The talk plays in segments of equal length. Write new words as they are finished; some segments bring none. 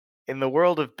In the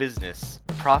world of business,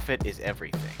 profit is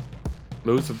everything.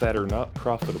 Those that are not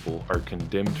profitable are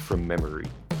condemned from memory.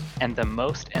 And the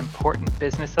most important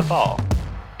business of all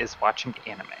is watching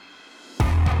anime.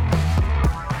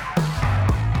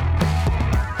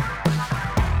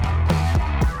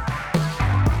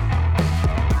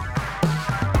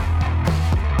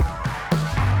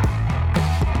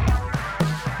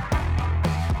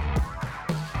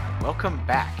 Welcome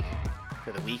back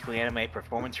to the Weekly Anime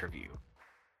Performance Review,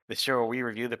 the show where we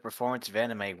review the performance of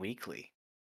anime weekly.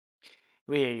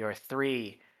 We are your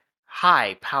three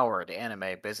high-powered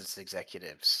anime business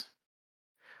executives.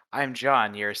 I'm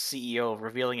John, your CEO,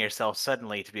 revealing yourself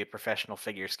suddenly to be a professional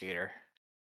figure skater.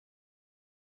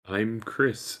 I'm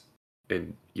Chris,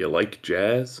 and you like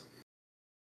jazz?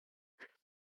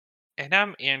 And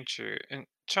I'm Andrew. And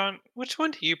John, which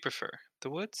one do you prefer, the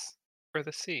woods or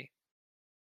the sea?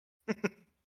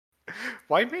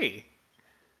 Why me?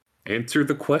 Answer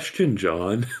the question,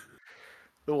 John.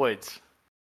 The woods.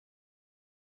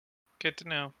 Good to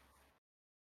know.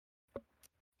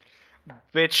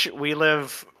 Bitch, we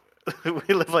live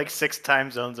like 6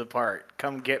 time zones apart.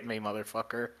 Come get me,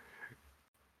 motherfucker.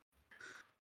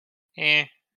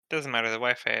 Doesn't matter. The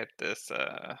Wi-Fi at this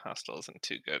hostel isn't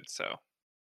too good, so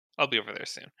I'll be over there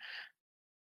soon.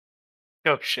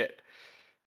 Oh shit.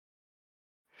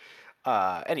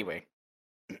 Anyway.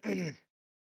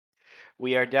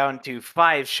 We are down to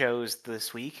 5 shows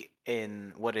this week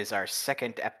in what is our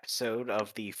second episode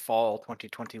of the fall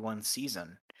 2021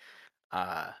 season.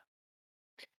 And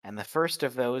the first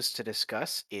of those to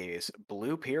discuss is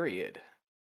Blue Period.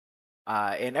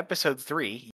 In episode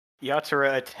 3,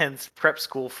 Yatura attends prep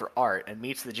school for art and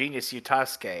meets the genius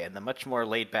Yutasuke and the much more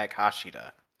laid-back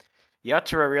Hashida.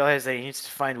 Yatura realizes that he needs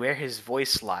to find where his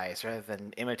voice lies rather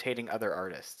than imitating other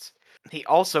artists. He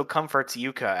also comforts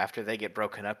Yuka after they get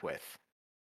broken up with.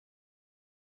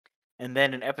 And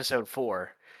then in episode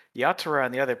 4, Yatura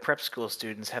and the other prep school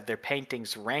students have their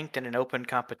paintings ranked in an open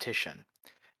competition.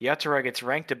 Yatura gets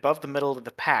ranked above the middle of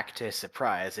the pack to his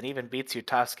surprise, and even beats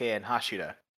Yutasuke and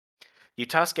Hashida.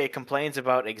 Yutasuke complains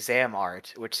about exam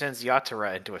art, which sends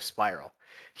Yatura into a spiral.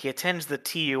 He attends the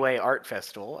TUA Art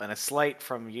Festival, and a slight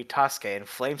from Yutasuke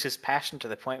inflames his passion to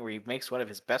the point where he makes one of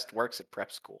his best works at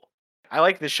prep school. I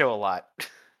like this show a lot.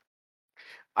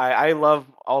 I love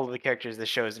all of the characters this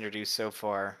show has introduced so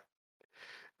far.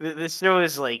 This show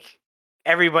is like,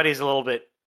 everybody's a little bit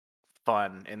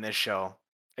fun in this show,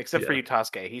 except for Yeah.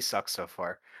 Yutasuke. He sucks so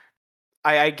far.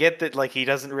 I get that like he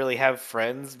doesn't really have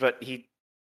friends, but he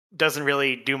doesn't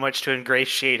really do much to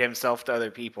ingratiate himself to other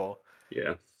people.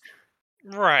 Yeah.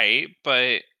 Right,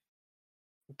 but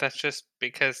that's just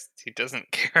because he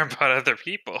doesn't care about other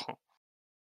people.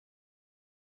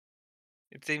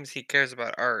 It seems he cares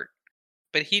about art,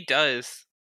 but he does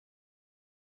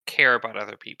care about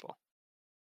other people.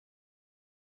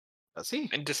 Does he?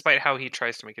 And despite how he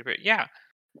tries to make it appear, yeah.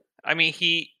 I mean,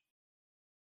 he's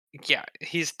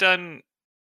done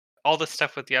all the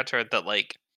stuff with Yatura that,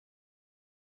 like,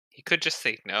 he could just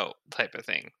say no type of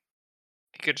thing.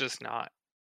 He could just not.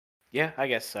 Yeah, I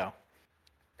guess so.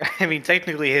 I mean,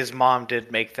 technically, his mom did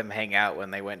make them hang out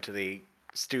when they went to the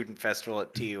student festival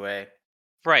at TUA.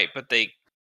 Right, but they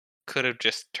could have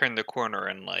just turned the corner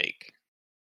and, like,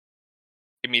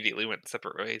 immediately went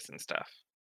separate ways and stuff.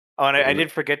 Oh, and I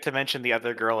did forget to mention the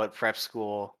other girl at prep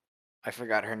school. I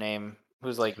forgot her name.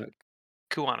 Who's like,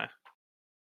 Kuwana.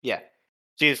 yeah,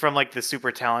 she's from like the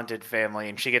super talented family,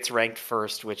 and she gets ranked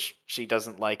first, which she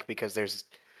doesn't like because there's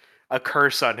a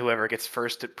curse on whoever gets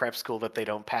first at prep school that they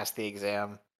don't pass the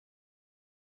exam.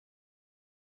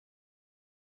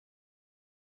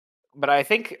 But I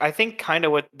think kind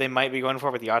of what they might be going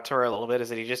for with Yatora a little bit is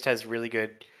that he just has really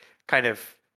good kind of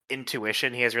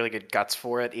intuition. He has really good guts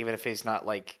for it, even if he's not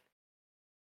like,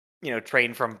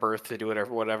 trained from birth to do it or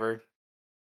whatever.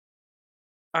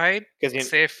 I'd 'Cause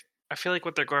say I feel like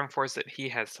what they're going for is that he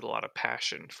has a lot of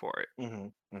passion for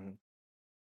it.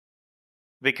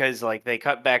 Because like they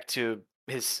cut back to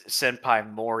his senpai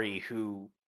Mori, who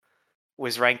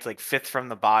was ranked like 5th from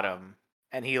the bottom,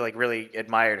 and he like really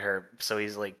admired her. So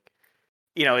he's like,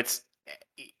 it's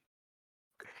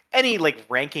any like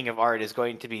ranking of art is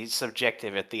going to be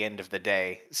subjective at the end of the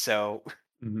day. So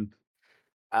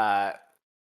uh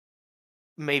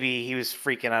maybe he was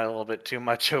freaking out a little bit too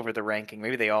much over the ranking.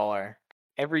 Maybe they all are.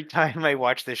 Every time I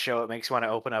watch this show, it makes me want to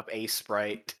open up Ace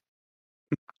Sprite.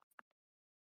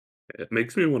 It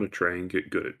makes me want to try and get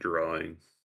good at drawing.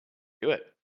 Do it.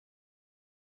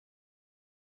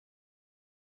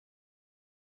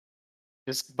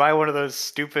 Just buy one of those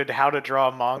stupid how to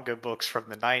draw manga books from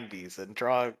the 90s and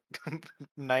draw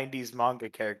 90s manga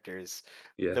characters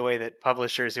Yeah. the way that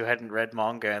publishers who hadn't read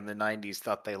manga in the 90s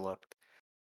thought they looked.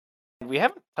 We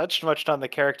haven't touched much on the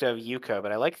character of Yuka,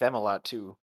 but I like them a lot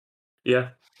too. Yeah.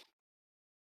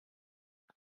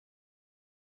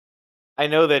 I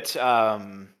know that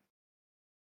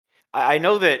I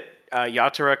know that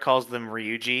Yatura calls them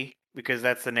Ryuji because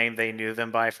that's the name they knew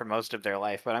them by for most of their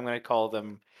life, but I'm going to call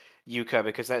them Yuka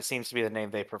because that seems to be the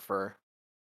name they prefer.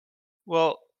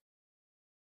 Well,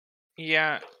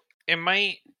 yeah, it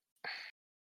might.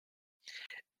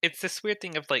 It's this weird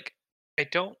thing of like, I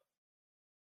don't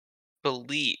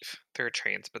believe they're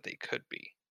trans, but they could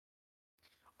be.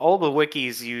 All the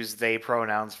wikis use they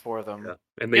pronouns for them. Yeah.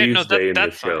 And they Yeah, no, use they in the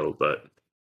that's fine. show, but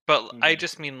But I Mhm.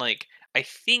 just mean like, I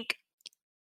think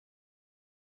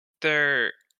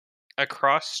they're a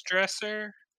cross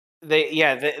dresser.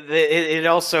 It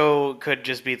also could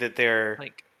just be that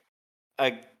Like,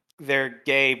 uh, they're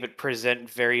gay but present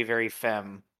very very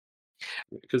femme.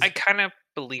 because I kind of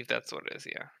believe that's what it is.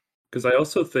 Yeah. I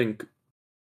also think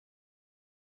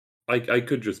I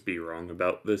could just be wrong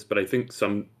about this, but I think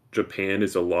Japan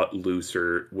is a lot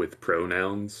looser with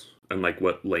pronouns and like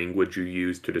what language you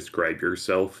use to describe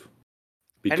yourself.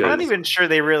 I'm not Because even sure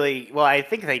they really. Well, I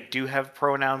think they do have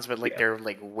pronouns, but like Yeah. they're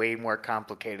like way more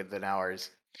complicated than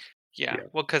ours. Yeah. Yeah,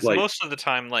 Well, because like- most of the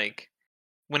time, like,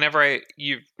 whenever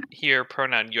you hear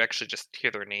pronoun, you actually just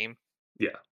hear their name.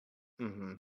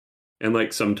 Hmm. and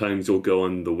like sometimes you'll go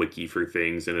on the wiki for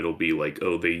things and it'll be like,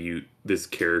 oh, this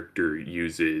character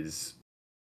uses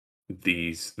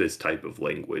this type of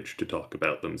language to talk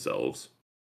about themselves.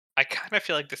 I kind of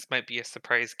feel like this might be a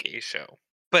surprise gay show,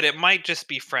 but it might just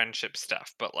be friendship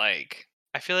stuff. But like,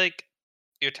 I feel like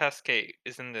Yotasuke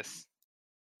is in this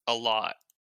a lot,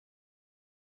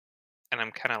 and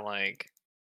I'm kind of like,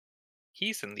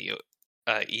 he's in the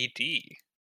ED,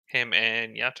 him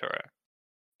and Yatora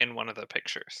in one of the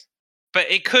pictures. But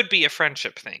it could be a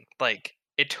friendship thing. Like,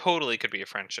 it totally could be a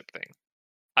friendship thing.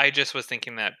 I just was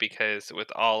thinking that because with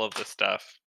all of the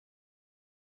stuff,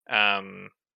 um,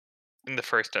 in the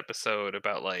first episode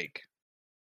about like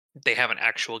they have an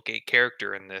actual gay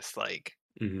character in this, like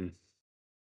Mm-hmm.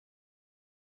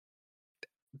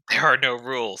 there are no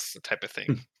rules type of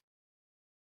thing.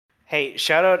 Hey,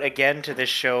 shout out again to this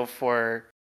show for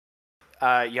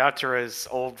Yatura's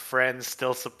old friends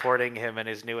still supporting him in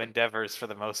his new endeavors for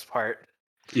the most part.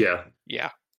 Yeah, Yeah.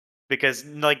 Because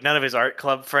like none of his art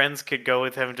club friends could go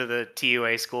with him to the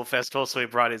TUA school festival, so he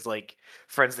brought his like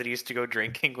friends that he used to go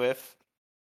drinking with.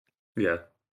 yeah.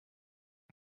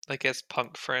 Like as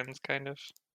punk friends kind of.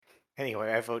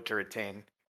 Anyway, I vote to retain.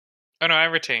 Oh no, I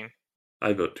retain.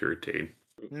 I vote to retain.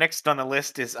 Next on the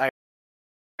list is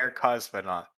Air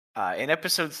Cosmonaut. In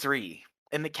episode 3,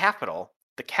 in the capital,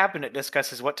 the cabinet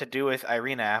discusses what to do with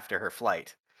Irina after her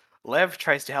flight. Lev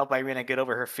tries to help Irina get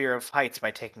over her fear of heights by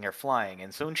taking her flying,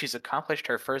 and soon she's accomplished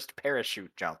her first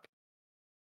parachute jump.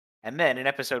 And then, in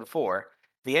episode 4,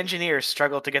 the engineers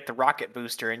struggle to get the rocket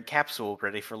booster and capsule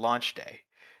ready for launch day.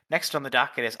 Next on the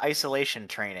docket is isolation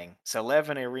training, so Lev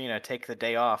and Irina take the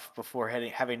day off before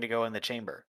having to go in the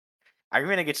chamber.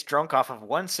 Irina gets drunk off of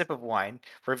one sip of wine,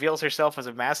 reveals herself as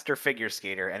a master figure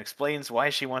skater, and explains why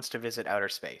she wants to visit outer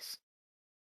space.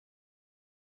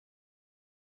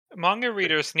 Manga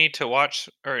readers need to watch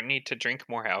or need to drink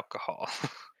more alcohol.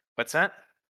 What's that?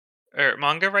 Or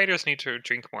manga writers need to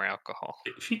drink more alcohol.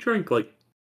 She drank like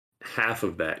half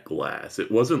of that glass. It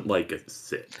wasn't like a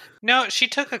sip. No, she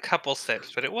took a couple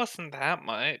sips, but it wasn't that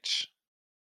much.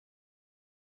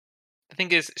 The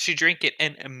thing is, she drank it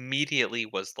and immediately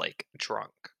was like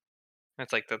drunk.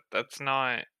 It's like that's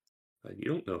not. You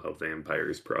don't know how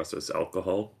vampires process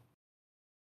alcohol.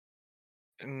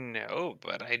 No,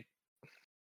 but if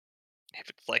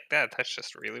it's like that, that's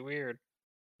just really weird.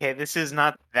 Okay, this is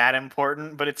not that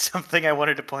important, but it's something I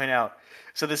wanted to point out.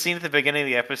 So the scene at the beginning of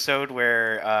the episode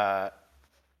where, at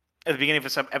the beginning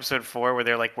of episode 4, where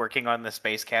they're like working on the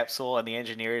space capsule, and the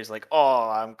engineer is like, "Oh,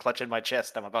 I'm clutching my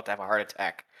chest. I'm about to have a heart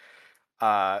attack."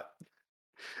 Uh,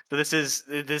 so this is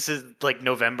like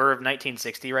November of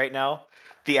 1960 right now.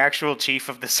 The actual chief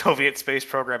of the Soviet space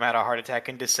program had a heart attack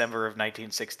in December of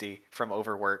 1960 from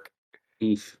overwork,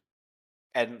 Oof.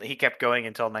 and he kept going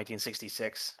until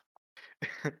 1966.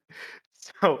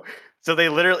 so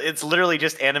it's literally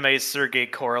just anime's Sergei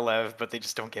Korolev, but they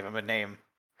just don't give him a name,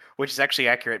 which is actually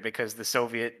accurate because the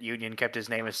Soviet Union kept his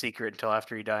name a secret until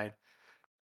after he died.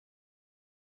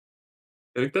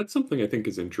 I think that's something I think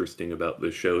is interesting about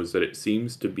this show is that it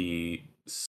seems to be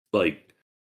like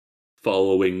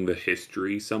following the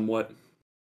history somewhat.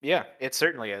 Yeah, it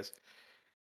certainly is.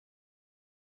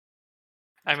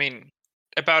 I mean,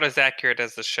 about as accurate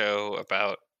as the show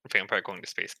about vampire going to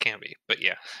space can be, but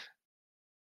yeah.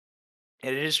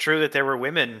 And it is true that there were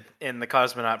women in the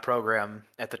cosmonaut program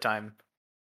at the time.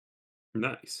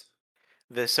 Nice.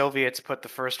 The Soviets put the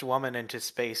first woman into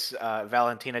space,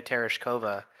 Valentina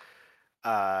Tereshkova.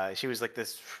 She was like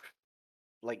this,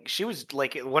 like she was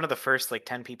like one of the first like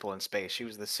 10 people in space. She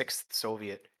was the sixth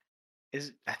Soviet.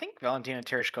 I think Valentina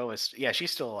Tereshkova is, yeah,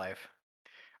 she's still alive.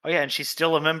 Oh yeah, and she's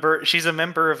still a member. She's a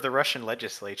member of the Russian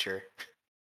legislature.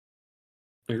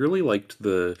 I really liked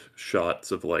the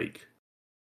shots of like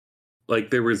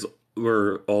there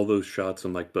were all those shots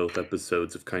in like both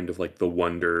episodes of kind of like the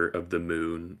wonder of the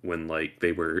moon when like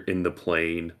they were in the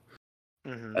plane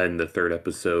Hmm. in the third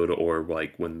episode, or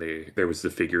like when there was the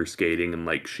figure skating and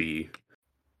like she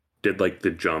did like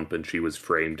the jump and she was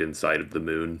framed inside of the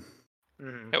moon.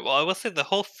 Hmm. Yeah, well, I will say the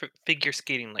whole figure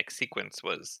skating like sequence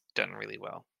was done really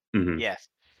well. Hmm. Yes,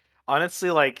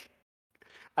 honestly, like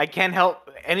I can't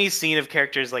help any scene of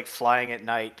characters like flying at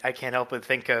night. I can't help but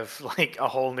think of like A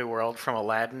Whole New World from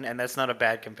Aladdin, and that's not a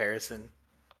bad comparison.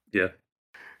 Yeah.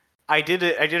 I did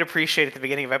appreciate at the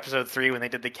beginning of episode 3 when they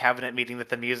did the cabinet meeting that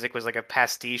the music was like a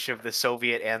pastiche of the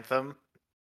Soviet anthem.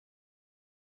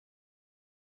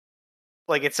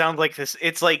 Like it sounds like this.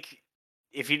 It's like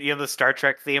if you know the Star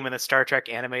Trek theme and the Star Trek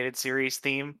animated series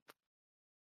theme.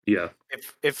 Yeah.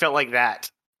 It felt like that.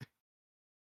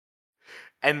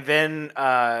 And then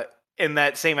in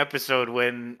that same episode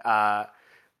when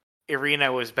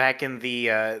Irina was back in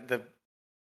the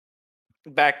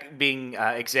back being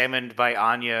examined by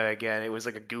Anya again, it was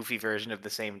like a goofy version of the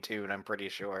same tune, I'm pretty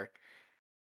sure.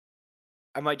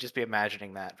 I might just be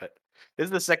imagining that, but this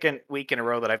is the second week in a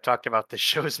row that I've talked about this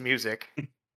show's music.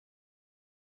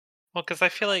 Well, because I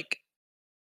feel like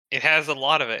it has a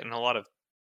lot of it, and a lot of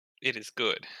it is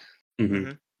good.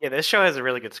 Hmm. Yeah, this show has a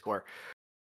really good score.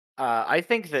 I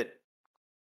think that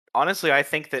honestly, I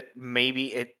think that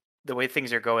maybe the way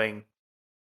things are going,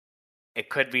 it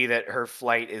could be that her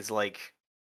flight is like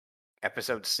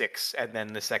episode 6, and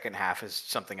then the second half is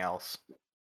something else.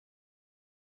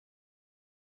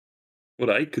 What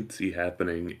I could see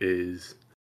happening is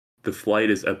the flight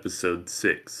is episode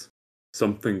 6.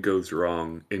 Something goes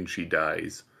wrong and she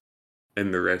dies.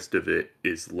 And the rest of it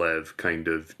is Lev kind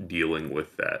of dealing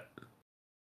with that.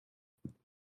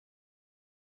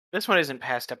 This one isn't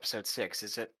past episode 6,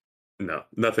 is it? No,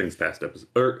 nothing's past episode.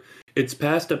 Or it's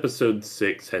past episode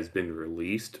 6 has been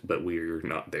released, but we're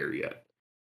not there yet.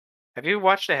 Have you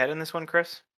watched ahead in this one,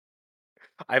 Chris?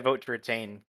 I vote to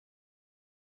retain.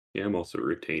 Yeah, I'm also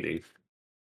retaining.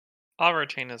 I'll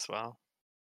retain as well.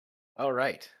 All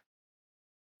right.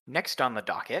 Next on the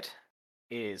docket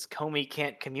is Comey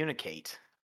Can't Communicate.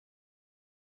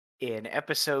 In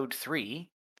episode 3,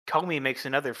 Comey makes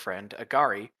another friend,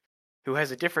 Agari, who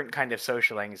has a different kind of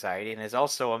social anxiety and is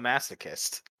also a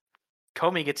masochist.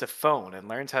 Comey gets a phone and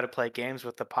learns how to play games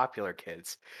with the popular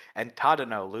kids, and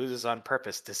Tadano loses on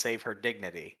purpose to save her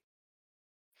dignity.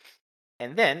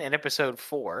 And then, in episode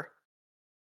 4,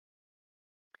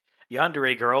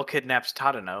 Yandere Girl kidnaps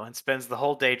Tadano and spends the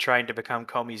whole day trying to become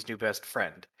Comey's new best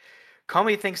friend.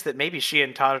 Comey thinks that maybe she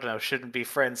and Tadano shouldn't be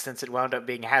friends since it wound up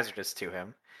being hazardous to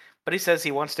him, but he says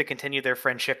he wants to continue their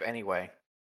friendship anyway.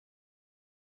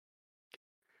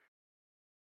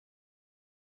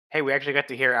 Hey, we actually got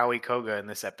to hear Aoi Koga in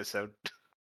this episode.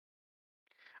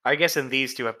 I guess in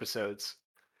these 2 episodes.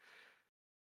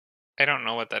 I don't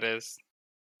know what that is.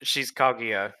 She's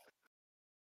Kaguya.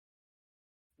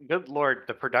 Good lord,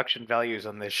 the production values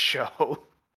on this show.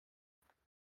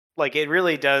 Like, it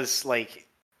really does, like,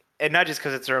 and not just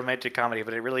because it's a romantic comedy,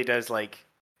 but it really does, like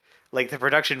the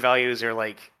production values are,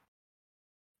 like,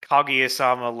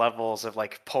 Kaguya-sama levels of,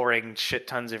 like, pouring shit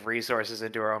tons of resources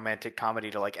into a romantic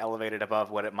comedy to, like, elevate it above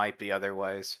what it might be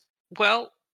otherwise.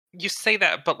 Well, you say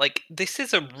that, but like this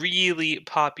is a really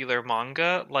popular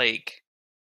manga. Like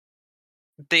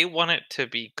they want it to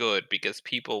be good because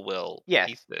people will Yes,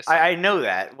 eat this. I know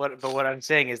that. But what I'm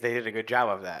saying is they did a good job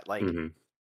of that. Like, Hmm.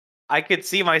 I could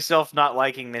see myself not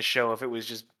liking this show if it was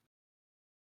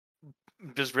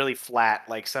just really flat,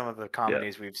 like some of the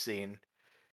comedies we've seen.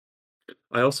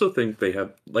 I also think they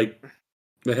have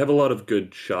a lot of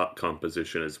good shot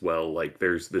composition as well. Like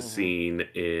there's the Mhm.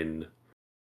 scene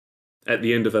at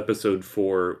the end of episode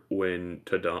 4 when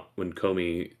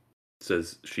Komi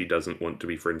says she doesn't want to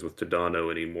be friends with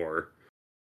Tadano anymore.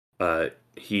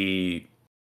 He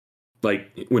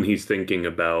like when he's thinking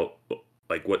about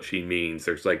like what she means,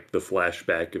 there's like the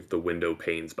flashback of the window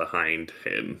panes behind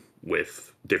him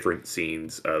with different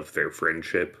scenes of their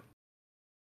friendship.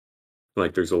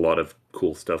 Like there's a lot of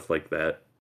cool stuff like that.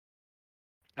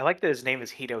 I like that his name is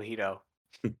Hito Hito.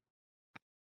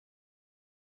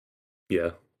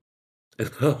 Yeah.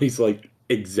 And he's like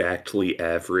exactly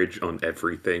average on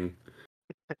everything.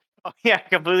 Oh yeah, I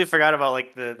completely forgot about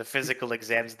like the physical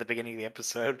exams at the beginning of the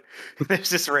episode. There's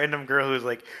this random girl who's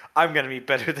like, "I'm gonna be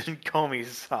better than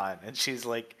Komi-san," and she's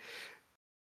like,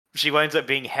 she winds up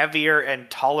being heavier and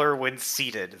taller when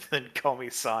seated than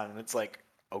Komi-san, and it's like,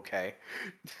 okay.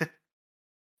 And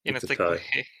It's a it's like, tie.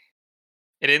 wait,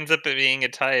 it ends up being a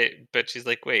tie, but she's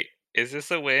like, wait, is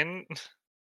this a win?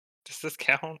 Does this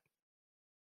count?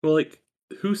 Well, like,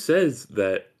 who says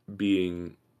that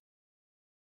being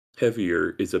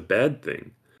heavier is a bad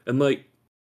thing? And like,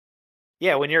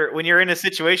 Yeah, when you're in a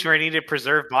situation where you need to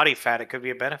preserve body fat, it could be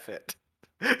a benefit.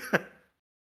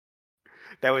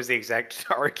 That was the exact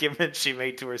argument she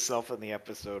made to herself in the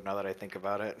episode. Now that I think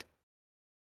about it,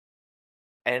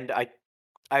 and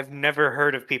I've never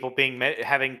heard of people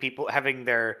having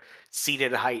their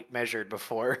seated height measured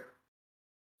before.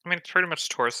 I mean, it's pretty much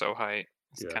torso height.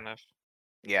 It's yeah, kind of,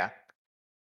 Yeah,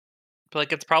 but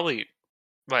like, it's probably,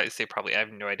 well, I say probably, I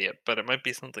have no idea, but it might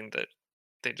be something that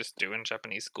they just do in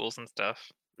Japanese schools and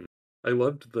stuff. I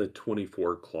loved the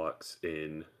 24 clocks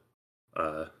in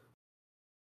uh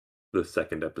the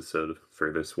second episode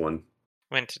for this one.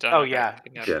 When Oh, Tadano yeah.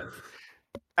 Yeah,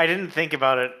 I didn't think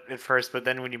about it at first, but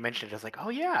then when you mentioned it, I was like, oh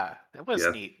yeah, that was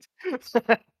Yeah. neat.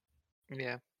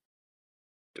 Yeah.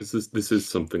 this is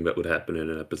something that would happen in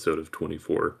an episode of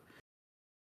 24.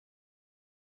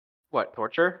 What,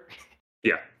 torture?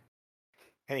 Yeah,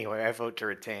 Anyway, I vote to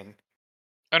retain.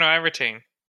 Oh no, I retain.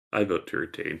 I vote to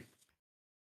retain.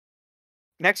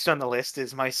 Next on the list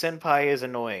is My Senpai is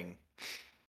Annoying.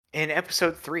 In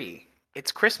episode 3,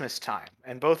 it's Christmas time,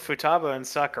 and both Futaba and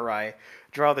Sakurai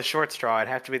draw the short straw and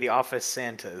have to be the office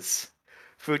Santas.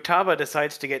 Futaba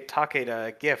decides to get Takeda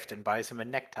a gift and buys him a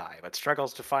necktie, but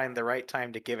struggles to find the right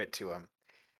time to give it to him.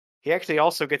 He actually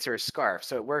also gets her a scarf,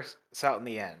 so it works out in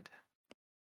the end.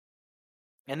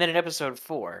 And then in episode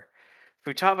 4,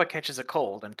 Futaba catches a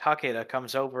cold, and Takeda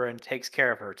comes over and takes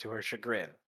care of her to her chagrin.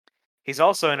 He's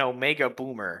also an Omega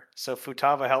boomer, so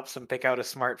Futaba helps him pick out a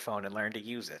smartphone and learn to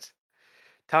use it.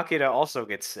 Takeda also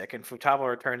gets sick, and Futaba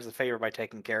returns the favor by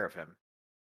taking care of him.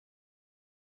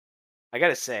 I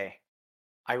gotta say,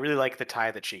 I really like the tie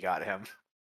that she got him.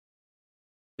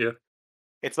 Yeah.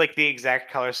 It's like the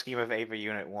exact color scheme of Ava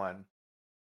Unit 1.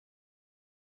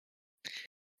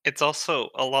 It's also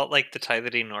a lot like the tie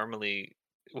that he normally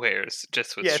wears,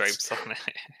 just with Yeah, stripes on it.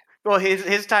 well,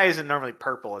 his tie isn't normally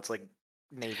purple, it's like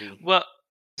navy. Well,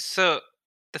 so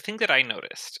the thing that I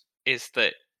noticed is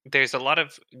that there's a lot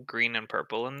of green and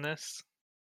purple in this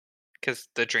because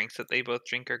the drinks that they both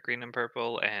drink are green and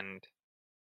purple, and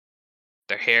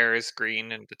their hair is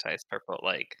green and the tie is purple.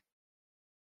 Like,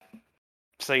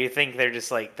 So you think they're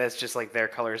just like, that's just like their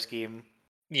color scheme?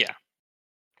 yeah,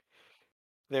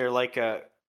 They're like a.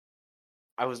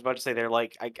 I was about to say they're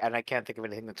like, and I can't think of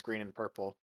anything that's green and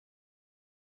purple.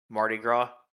 Mardi Gras?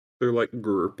 They're like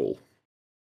Grurple.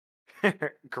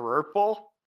 Grurple?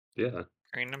 Yeah.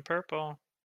 green and purple.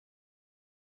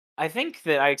 I think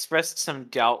that I expressed some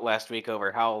doubt last week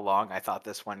over how long I thought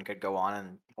this one could go on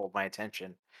and hold my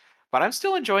attention. But I'm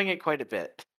still enjoying it quite a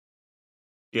bit.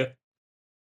 Yeah.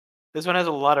 This one has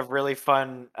a lot of really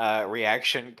fun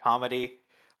reaction comedy.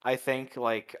 I think,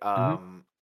 like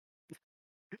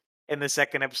in the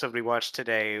second episode we watched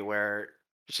today, where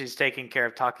she's taking care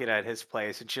of Takeda at his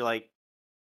place, and she like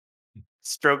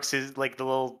strokes his like the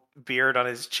little beard on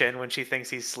his chin when she thinks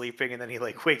he's sleeping, and then he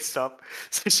like wakes up.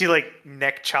 So she like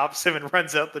neck chops him and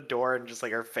runs out the door, and just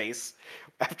like her face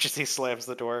after he slams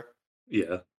the door.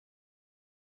 Yeah.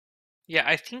 Yeah,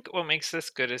 I think what makes this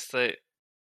good is that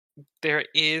there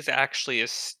is actually a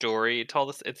story to all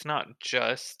this. It's not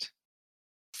just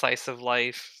slice of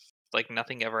life, like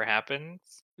nothing ever happens.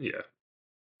 Yeah.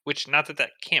 Which, not that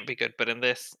that can't be good, but in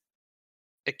this,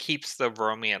 it keeps the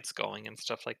romance going and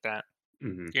stuff like that.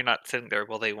 hmm You're not sitting there,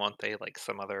 well, they won't they, like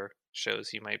some other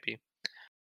shows you might be.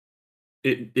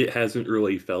 It hasn't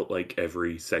really felt like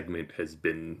every segment has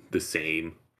been the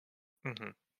same. Hmm.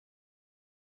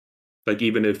 Like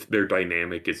even if their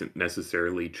dynamic isn't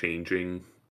necessarily changing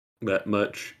that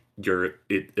much,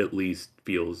 it at least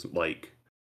feels like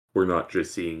we're not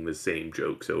just seeing the same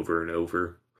jokes over and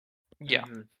over. Yeah.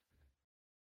 Mhm.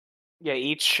 Yeah,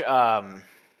 each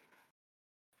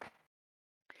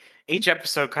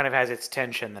episode kind of has its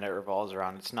tension that it revolves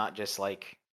around. It's not just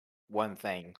like one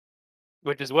thing,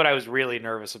 which is what I was really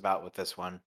nervous about with this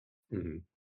one. hmm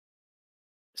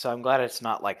So I'm glad it's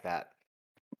not like that.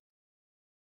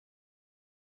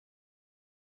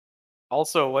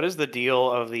 Also, what is the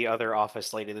deal of the other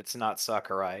office lady that's not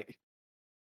Sakurai?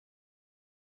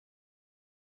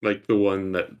 Like the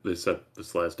one that this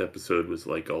last episode was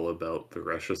like all about the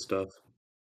Russia stuff.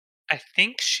 I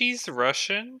think she's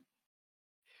Russian,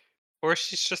 or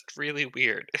she's just really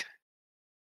weird.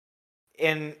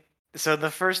 In so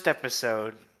the first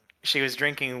episode, she was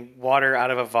drinking water out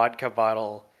of a vodka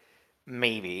bottle,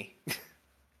 maybe.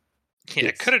 Yeah, it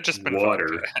It's could have just been water.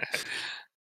 vodka.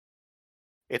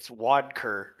 It's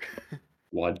wadker.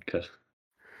 Vodka.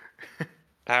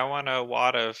 I want a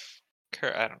wad of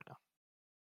I don't know.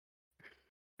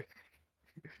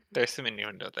 There's some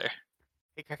innuendo there.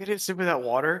 Hey, can I get a sip of that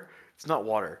water? It's not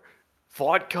water.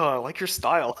 Vodka, I like your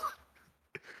style.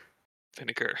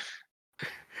 Vinegar.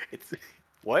 It's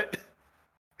what?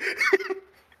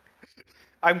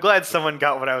 I'm glad someone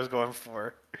got what I was going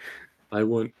for. I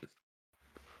want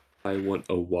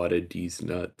a wad of these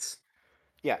nuts.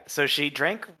 Yeah, so she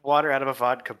drank water out of a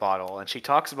vodka bottle, and she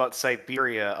talks about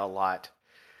Siberia a lot.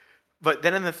 But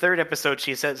then in the third episode,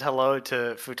 she says hello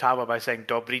to Futaba by saying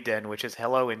Dobry den, which is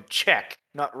hello in Czech,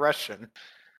 not Russian.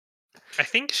 I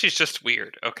think she's just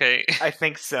weird, okay? I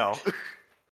think so.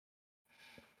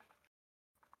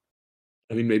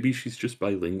 I mean, maybe she's just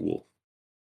bilingual.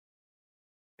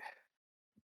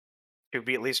 It would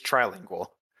be at least trilingual.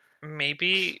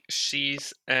 Maybe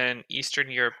she's an Eastern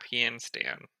European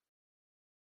stan.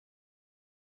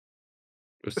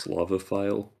 A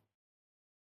Slavophile.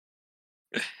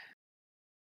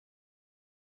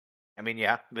 I mean,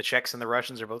 yeah, the Czechs and the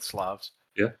Russians are both Slavs.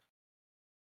 Yeah.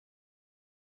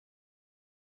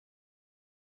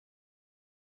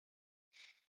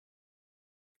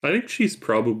 I think she's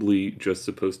probably just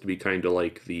supposed to be kind of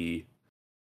like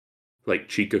like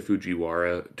Chika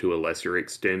Fujiwara to a lesser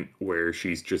extent, where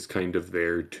she's just kind of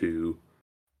there to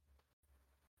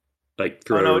like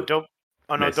throw.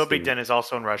 Oh no, nice Dobry thing- den is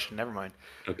also in Russian. Never mind.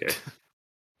 Okay.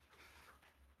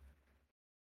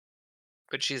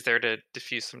 But she's there to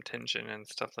diffuse some tension and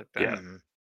stuff like that. Yeah. Mhm.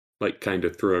 Like kind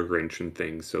of throw a wrench in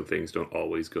things so things don't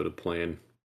always go to plan.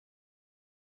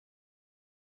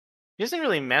 She hasn't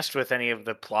really messed with any of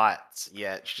the plots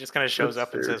yet. She just kind of shows That's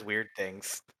up and fair. says weird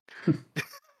things.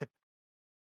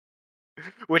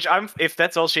 Which if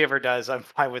that's all she ever does, I'm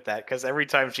fine with that, because every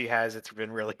time she has, it's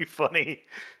been really funny.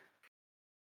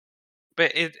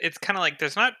 But it's kind of like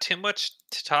there's not too much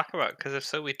to talk about, because if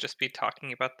so, we'd just be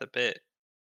talking about the bit.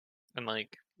 And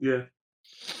like, Yeah.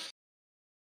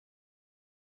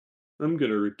 I'm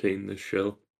gonna retain this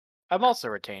show. I'm also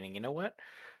retaining. You know what?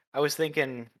 I was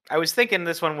thinking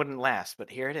this one wouldn't last, but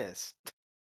here it is.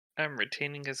 I'm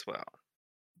retaining as well.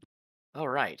 All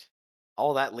right.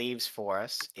 All that leaves for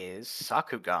us is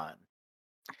Sakugan.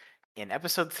 In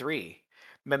episode 3,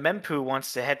 Memempu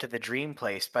wants to head to the dream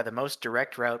place by the most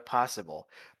direct route possible,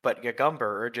 but Gagumber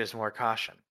urges more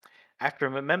caution. After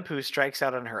Memempu strikes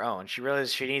out on her own, she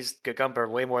realizes she needs Gagumber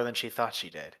way more than she thought she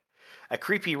did. A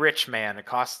creepy rich man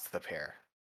accosts the pair.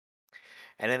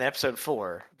 And in episode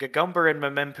 4, Gagumber and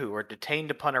Memempu are detained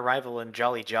upon arrival in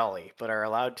Jolly Jolly, but are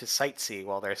allowed to sightsee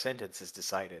while their sentence is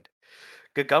decided.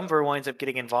 Gagumber winds up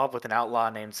getting involved with an outlaw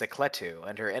named Zekletu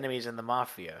and her enemies in the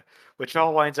Mafia, which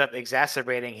all winds up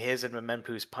exacerbating his and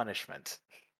Memempu's punishment.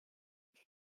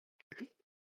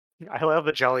 I love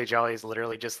that Jolly Jolly is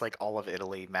literally just like all of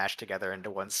Italy mashed together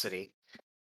into one city.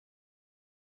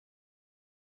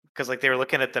 Because like they were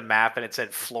looking at the map and it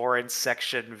said Florence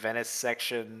section, Venice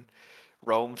section,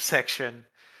 Rome section.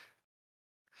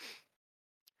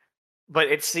 But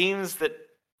it seems that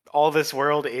all this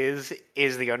world is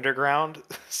the underground.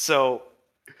 So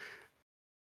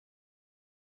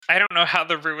I don't know how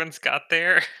the ruins got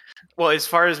there. well, as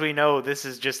far as we know, this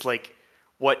is just like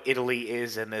what Italy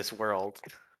is in this world.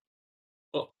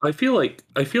 Well, I feel like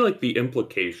the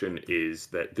implication is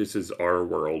that this is our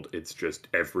world. It's just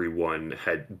everyone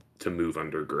had to move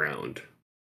underground.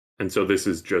 And so this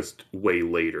is just way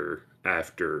later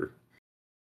after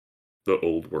the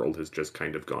old world has just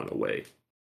kind of gone away.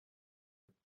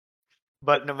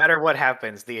 But no matter what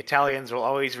happens, the Italians will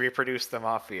always reproduce the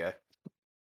mafia.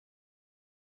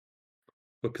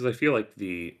 Because I feel like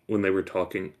when they were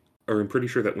talking, or I'm pretty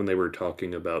sure that when they were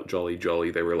talking about Jolly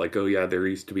Jolly, they were like, oh yeah, there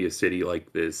used to be a city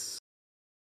like this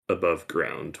above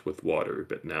ground with water,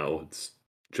 but now it's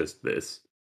just this.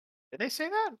 Did they say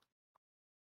that?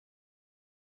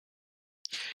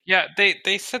 Yeah,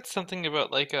 they said something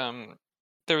about like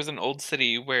there was an old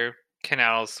city where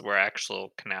canals were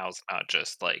actual canals, not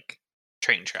just like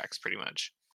train tracks, pretty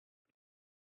much.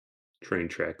 Train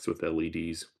tracks with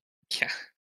LEDs. Yeah,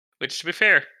 which to be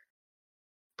fair,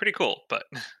 pretty cool. But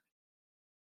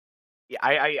Yeah,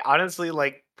 I honestly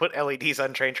like put LEDs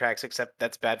on train tracks, except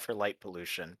that's bad for light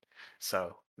pollution.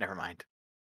 So never mind.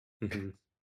 Mhm.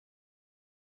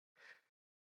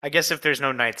 I guess if there's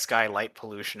no night sky, light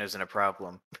pollution isn't a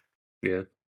problem. Yeah.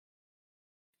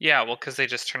 Yeah, well, because they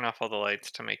just turn off all the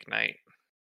lights to make night.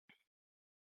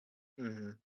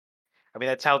 Hmm. I mean,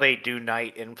 that's how they do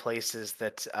night in places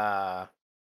that that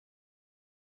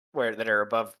are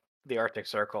above the Arctic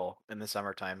Circle in the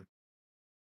summertime,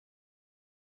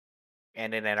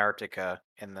 and in Antarctica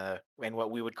in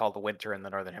what we would call the winter in the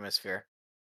northern hemisphere.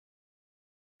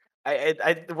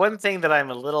 One thing that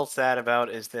I'm a little sad about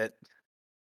is that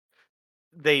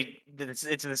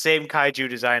it's the same kaiju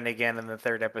design again in the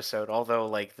third episode, although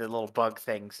like the little bug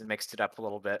things mixed it up a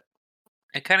little bit.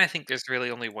 I kind of think there's really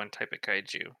only one type of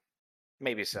kaiju.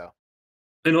 Maybe so.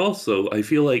 And also, I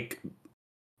feel like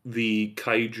the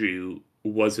kaiju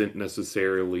wasn't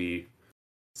necessarily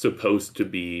supposed to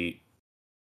be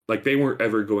like they weren't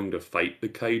ever going to fight the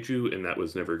kaiju, and that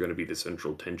was never going to be the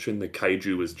central tension. The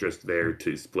kaiju was just there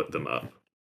to split them up.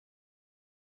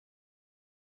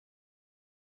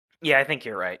 Yeah, I think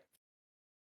you're right.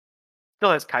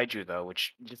 Still has kaiju though,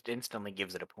 which just instantly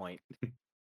gives it a point.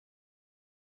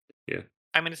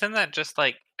 I mean, isn't that just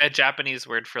like a Japanese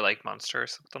word for like monster or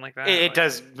something like that? It Like,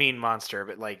 does mean monster,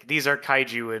 but like these are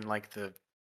kaiju in like the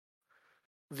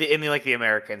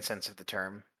American sense of the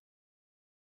term.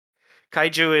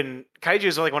 Kaiju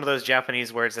is like one of those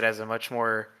Japanese words that has a much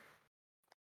more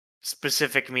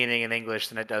specific meaning in English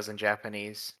than it does in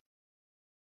Japanese.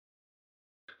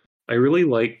 I really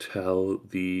liked how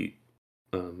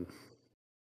um,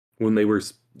 when they were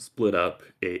split up,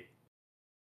 it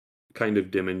kind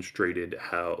of demonstrated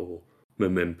how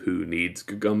Memempu needs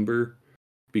Gagumber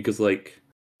because, like,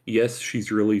 yes,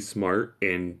 she's really smart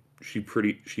and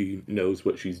she knows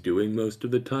what she's doing most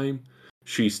of the time.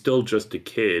 She's still just a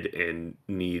kid and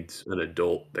needs an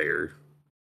adult there.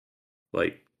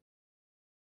 Like,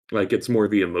 like it's more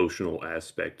the emotional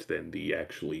aspect than the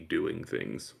actually doing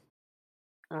things.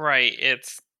 right.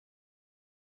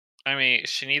 I mean,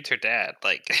 she needs her dad.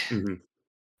 Like, Hmm.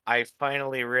 I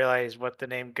finally realized what the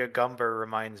name Gagumber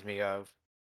reminds me of.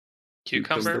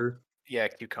 cucumber. Cucumber. Yeah,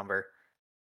 cucumber.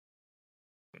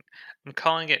 I'm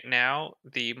calling it now.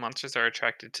 The monsters are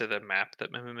attracted to the map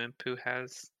that Mimimimpu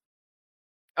has.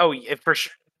 Oh, yeah, for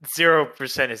sure.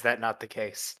 0% is that not the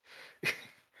case?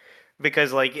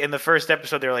 Because like in the first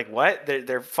episode, they're like, "What?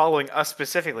 They're following us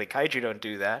specifically. Kaiju don't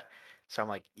do that." So I'm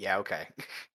like, "Yeah, okay."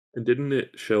 And didn't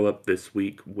it show up this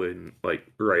week when, like,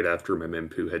 right after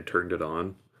Memempu had turned it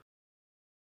on?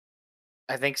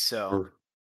 I think so. Or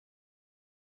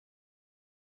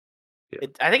yeah,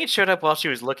 I think it showed up while she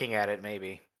was looking at it.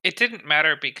 Maybe. It didn't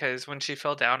matter because when she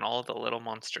fell down, all the little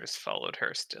monsters followed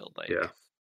her still. yeah. Like,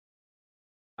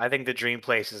 I think the dream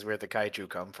place is where the kaiju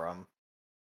come from.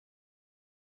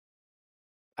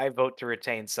 I vote to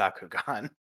retain Sakugan.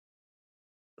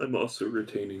 I'm also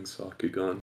retaining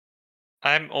Sakugan.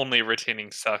 I'm only retaining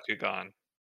Sakugan.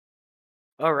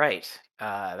 All right,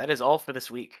 that is all for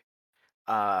this week.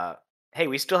 Uh, hey,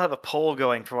 we still have a poll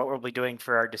going for what we'll be doing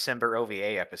for our December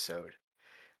OVA episode.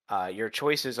 Your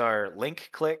choices are Link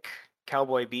Click,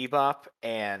 Cowboy Bebop,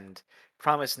 and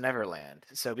Promise Neverland.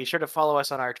 So be sure to follow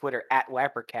us on our Twitter at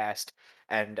Wappercast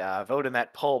and vote in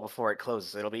that poll before it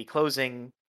closes. It'll be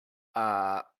closing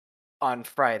uh, on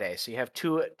Friday, so you have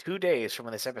two days from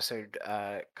when this episode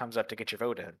comes up to get your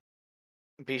vote in.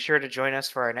 Be sure to join us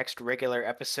for our next regular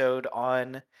episode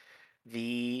on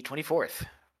the 24th.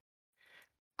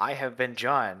 I have been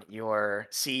John, your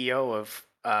CEO of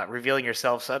revealing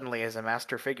yourself suddenly as a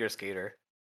master figure skater.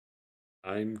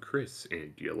 I'm Chris,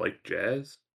 and do you like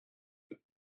jazz?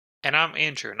 And I'm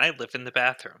Andrew, and I live in the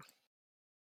bathroom.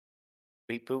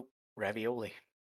 Beep boop, ravioli.